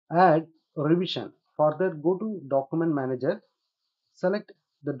add revision. For that, go to document manager, select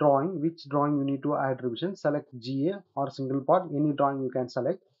the drawing, which drawing you need to add revision, select GA or single part, any drawing you can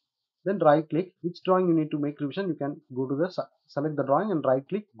select. Then right click, which drawing you need to make revision, you can go to the select the drawing and right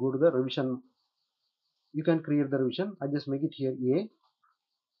click, go to the revision. You can create the revision. I just make it here A,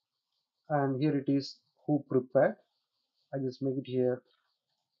 and here it is who prepared. I just make it here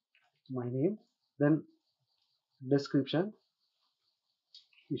my name. Then description,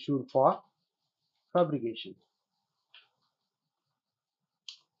 issued for fabrication.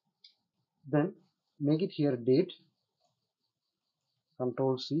 Then make it here date,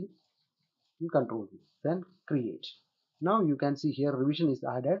 control C and control V. Then create. Now you can see here revision is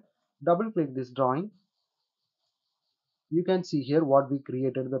added. Double click this drawing. You can see here what we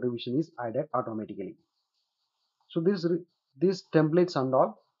created, the revision is added automatically. So these templates and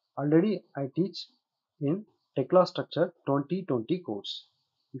all already I teach in Tekla structure 2020 course.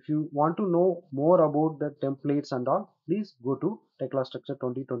 If you want to know more about the templates and all, please go to Tekla structure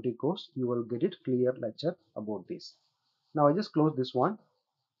 2020 course. You will get it clear lecture about this. Now I just close this one.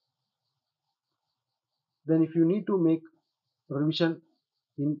 Then if you need to make revision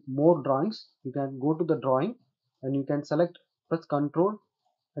in more drawings, you can go to the drawing and you can select, press Ctrl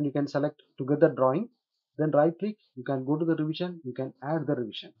and you can select together drawing. Then right click, you can go to the revision, you can add the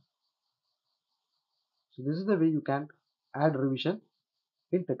revision. So this is the way you can add revision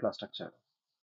in Tekla structure.